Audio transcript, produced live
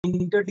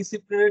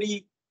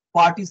interdisciplinary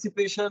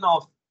participation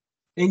of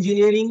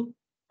engineering,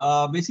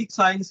 basic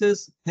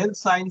sciences, health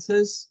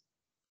sciences,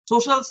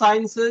 social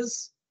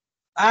sciences,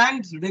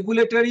 and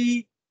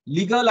regulatory,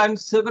 legal, and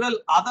several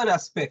other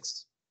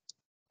aspects.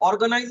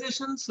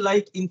 Organizations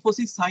like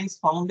Infosys Science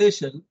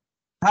Foundation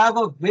have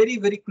a very,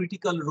 very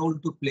critical role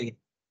to play.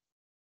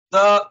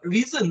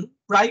 The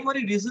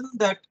primary reason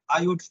that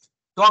I would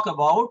talk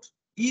about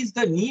is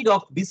the need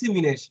of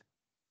dissemination.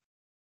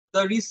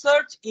 The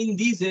research in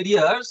these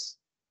areas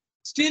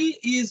still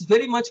is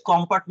very much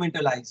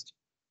compartmentalized,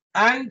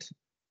 and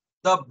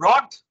the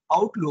broad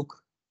outlook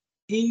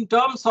in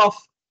terms of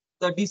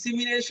the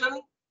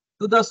dissemination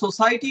to the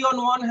society on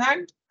one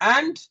hand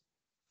and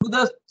to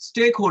the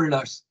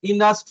stakeholders,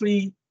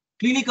 industry,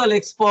 clinical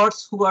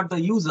experts who are the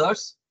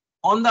users.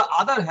 On the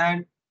other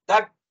hand,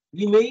 that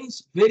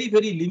remains very,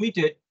 very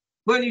limited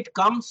when it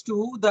comes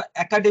to the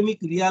academic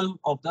realm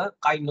of the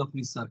kind of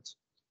research.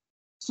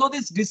 So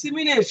this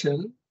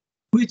dissemination,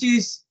 which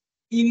is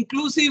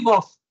inclusive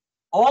of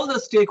all the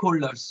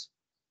stakeholders,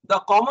 the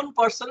common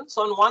persons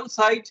on one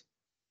side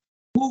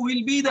who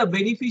will be the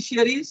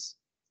beneficiaries,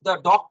 the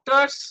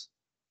doctors,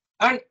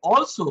 and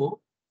also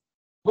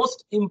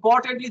most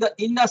importantly the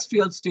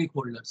industrial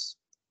stakeholders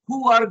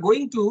who are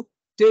going to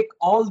take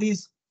all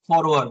these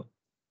forward.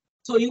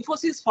 So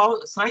Infosys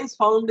Science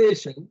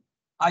Foundation,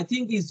 I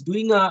think, is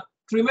doing a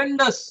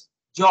tremendous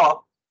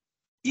job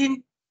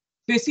in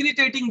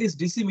facilitating this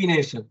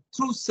dissemination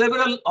through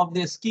several of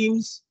their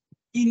schemes,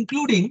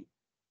 including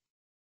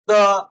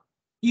the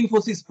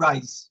Infosys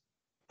Prize.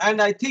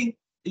 And I think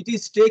it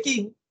is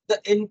taking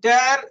the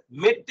entire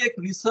medtech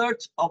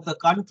research of the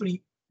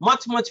country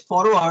much, much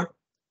forward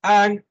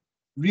and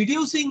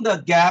reducing the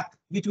gap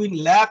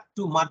between lab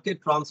to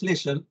market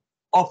translation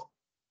of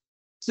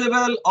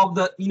several of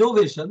the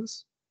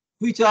innovations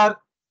which are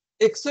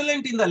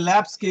excellent in the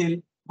lab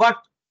scale but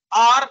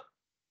are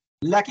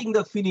lacking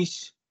the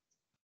finish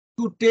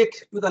to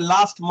take to the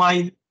last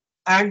mile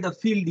and the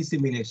field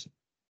dissemination.